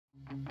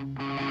My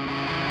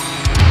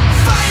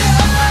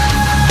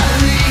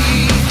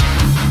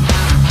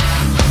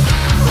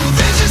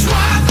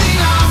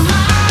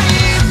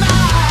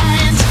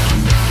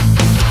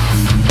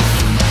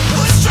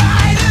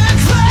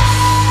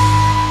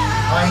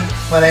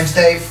name's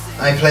Dave.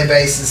 I play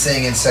bass and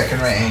sing in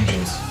Second Rate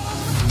Angels.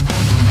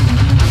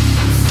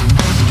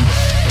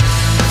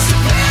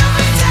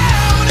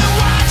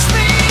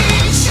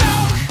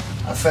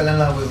 I fell in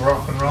love with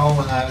rock and roll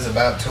when I was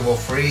about 2 or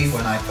 3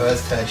 when I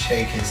first heard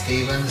Shakin'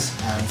 Stevens,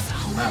 and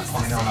from that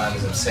point on I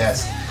was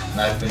obsessed, and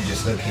I've been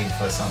just looking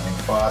for something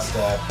faster,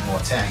 more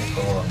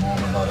technical and more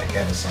melodic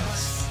ever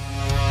since.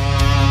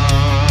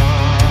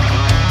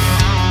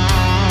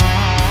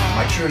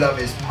 My true love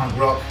is punk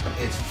rock.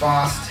 It's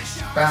fast.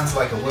 Bands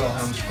like a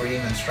Wilhelm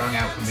Scream and Strung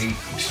Out can be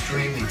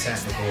extremely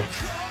technical,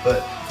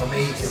 but for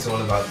me it's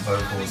all about the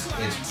vocals.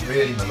 It's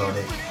really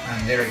melodic,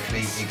 and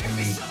lyrically it can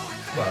be,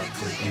 well,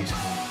 just beautiful.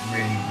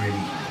 Really,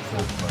 really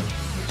thought-provoking,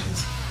 which is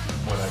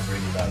what I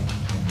really like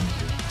in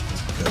music,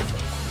 is good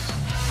vocals.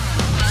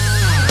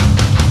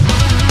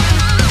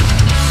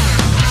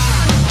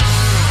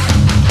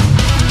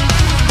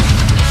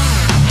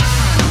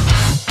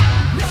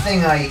 The thing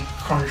I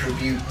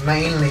contribute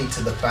mainly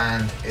to the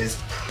band is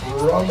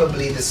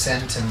probably the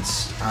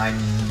sentence, "I'm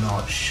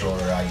not sure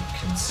I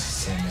can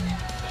sing and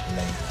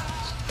play that."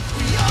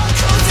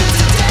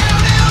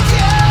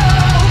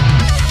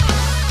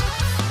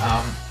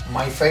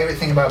 My favourite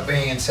thing about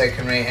being in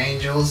Second Rate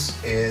Angels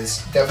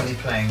is definitely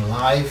playing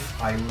live.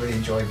 I really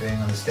enjoy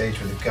being on the stage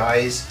with the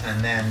guys,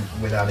 and then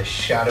without a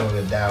shadow of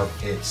a doubt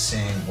it's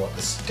seeing what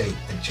the state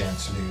the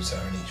gents lose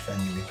are in each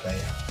venue we play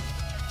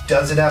at.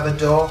 Does it have a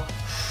door?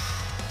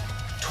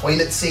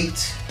 Toilet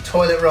seat?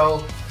 Toilet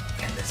roll?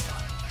 Endless fun.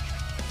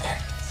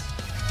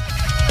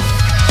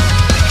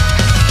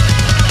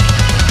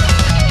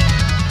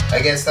 I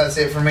guess that's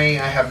it for me.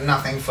 I have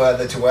nothing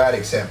further to add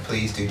except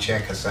please do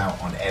check us out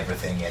on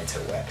everything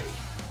interwebby.